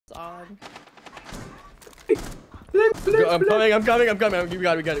odd. I'm coming. You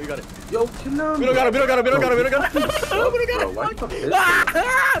got it. Yo, kill him. We don't got it.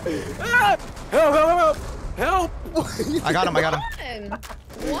 Help! I got him.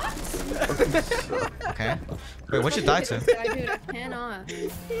 What? Okay. Wait, what'd you die to? I cannot.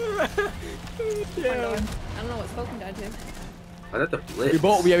 Yeah. I don't know what Spoken died to. I got the blitz.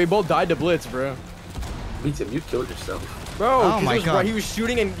 We both died to blitz, bro. Vixen, you killed yourself. Bro, oh my god. He was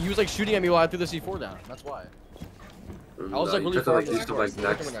shooting and he was like shooting at me while I threw the C4 down. That's why. I was like really far.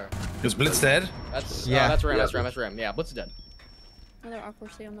 Is Blitz dead? That's yeah. That's Ram. Yeah, Blitz is dead. Another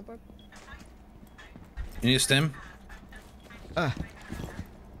awkward stay on the board. You need a stim? I'll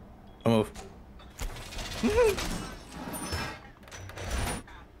move.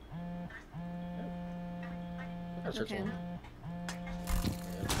 Okay.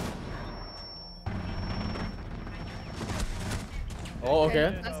 Oh,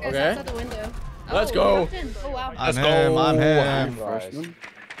 okay. Okay. Outside the window. Let's go. Oh wow. I'm him.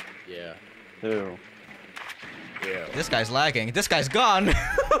 Yeah. Ew. Yeah. This guy's lagging. This guy's gone. He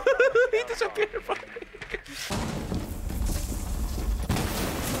disappeared.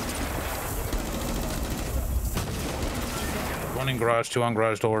 One in garage, two on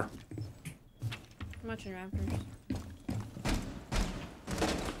garage door. I'm watching Raptors.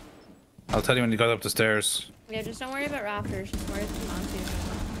 I'll tell you when you got up the stairs. Yeah, just don't worry about Raptors. Just worry about Monty.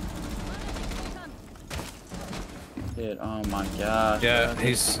 Dude, oh my god. Yeah,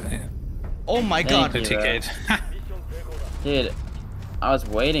 he's. Oh my god. Thank you, TK'd. Dude, I was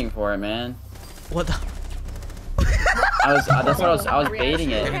waiting for it, man. What the? That's what I was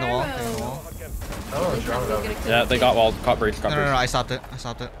baiting it. Hitting the wall. Yeah, they got walled. Caught breach. No, I stopped it.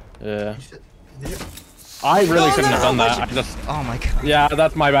 Yeah. I really shouldn't have done that. I just. Oh my god. Yeah,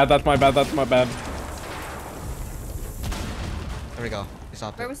 that's my bad. There we go. He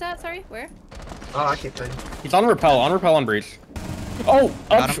stopped Where it. was that? Sorry, where? Oh, I can't tell you. He's on repel on breach. Oh,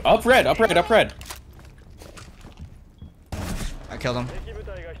 up red. I killed him.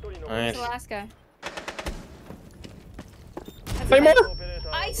 Where's the last guy? Play more.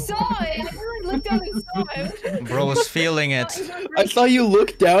 I saw it. I really looked down and saw it. Bro was feeling it. I saw you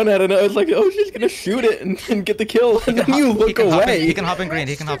look down at it and I was like, oh, she's gonna shoot it and get the kill. And then you look away. He can hop in green.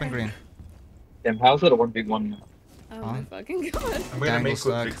 Damn, how's it a 1v1? Oh my fucking god. I'm gonna make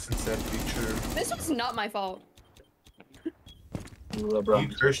Dangle what Vixen said, future. This was not my fault. You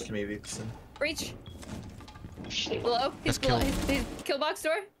cursed me, Vixen. Breach. Below. He's below. He's kill box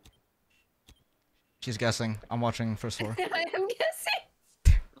door. She's guessing. I'm watching first floor. I am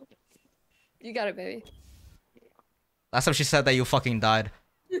guessing. You got it, baby. Last time she said that you fucking died.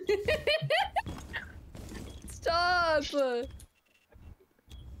 Stop.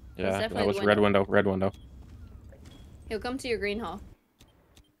 Yeah, that was red window. He'll come to your green hall.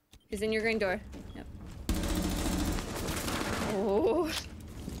 He's in your green door. Yep. Oh.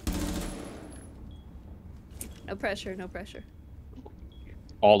 No pressure.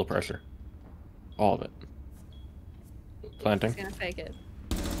 All the pressure. All of it. Planting. He's gonna fake it.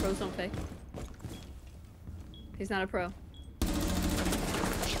 Pros don't fake. He's not a pro.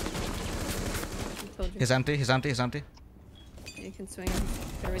 He's empty. You can swing him.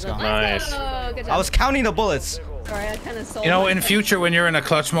 Let's go. Nice. Oh, good job. I was counting the bullets. Sorry, I kind of sold. You know, in myself. future, when you're in a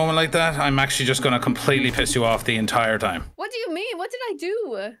clutch moment like that, I'm actually just gonna completely piss you off the entire time. What do you mean? What did I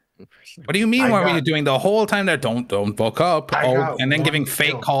do? What do you mean? What were you doing the whole time there? Don't book up. Oh, and then giving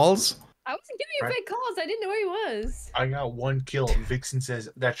fake calls. I wasn't giving you fake calls. I didn't know where he was. I got one kill. Vixen says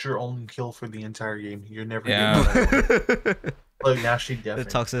that's your only kill for the entire game. You're never Yeah. getting that. Look, now she The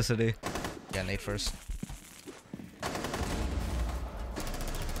definitely. toxicity. Yeah, Nate first.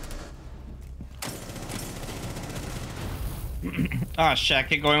 Ah, shit, I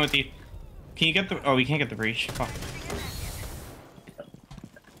keep going with the... Can you get the... Oh, we can't get the breach. Fuck.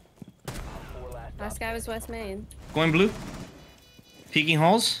 Last guy was West Main. Going blue. Peeking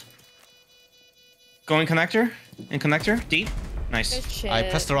holes. Going connector. In connector. Deep. Nice. Good shit. I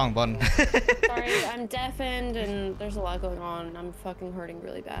pressed the wrong button. Sorry, I'm deafened and there's a lot going on. I'm fucking hurting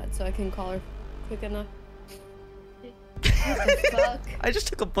really bad, so I can call her quick enough. What the fuck? I just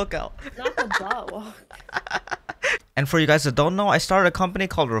took a book out. Not the butt walk. And for you guys that don't know, I started a company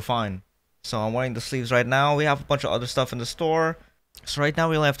called Refine. So I'm wearing the sleeves right now. We have a bunch of other stuff in the store. So right now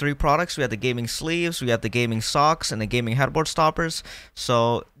we only have 3 products. We have the gaming sleeves, we have the gaming socks, and the gaming headboard stoppers.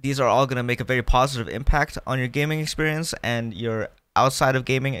 So these are all going to make a very positive impact on your gaming experience and your outside of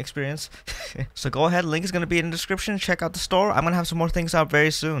gaming experience. So go ahead, link is going to be in the description. Check out the store. I'm going to have some more things out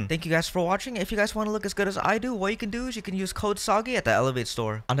very soon. Thank you guys for watching. If you guys want to look as good as I do, what you can do is you can use code SOGGY at the Elevate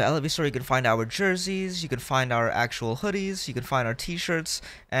store. On the Elevate store, you can find our jerseys, you can find our actual hoodies, you can find our t-shirts,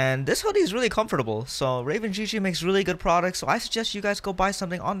 and this hoodie is really comfortable. So Raven GG makes really good products, so I suggest you guys go buy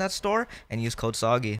something on that store and use code SOGGY.